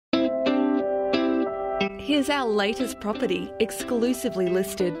Here's our latest property, exclusively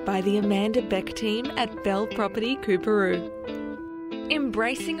listed by the Amanda Becke Team at Belle Property Coorparoo.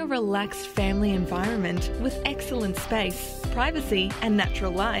 Embracing a relaxed family environment with excellent space, privacy and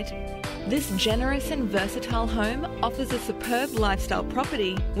natural light, this generous and versatile home offers a superb lifestyle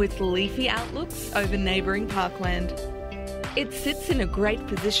property with leafy outlooks over neighbouring parkland. It sits in a great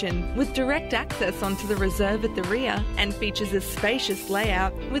position with direct access onto the reserve at the rear and features a spacious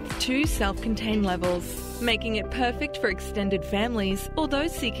layout with 2 self-contained levels, making it perfect for extended families or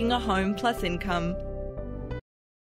those seeking a home plus income.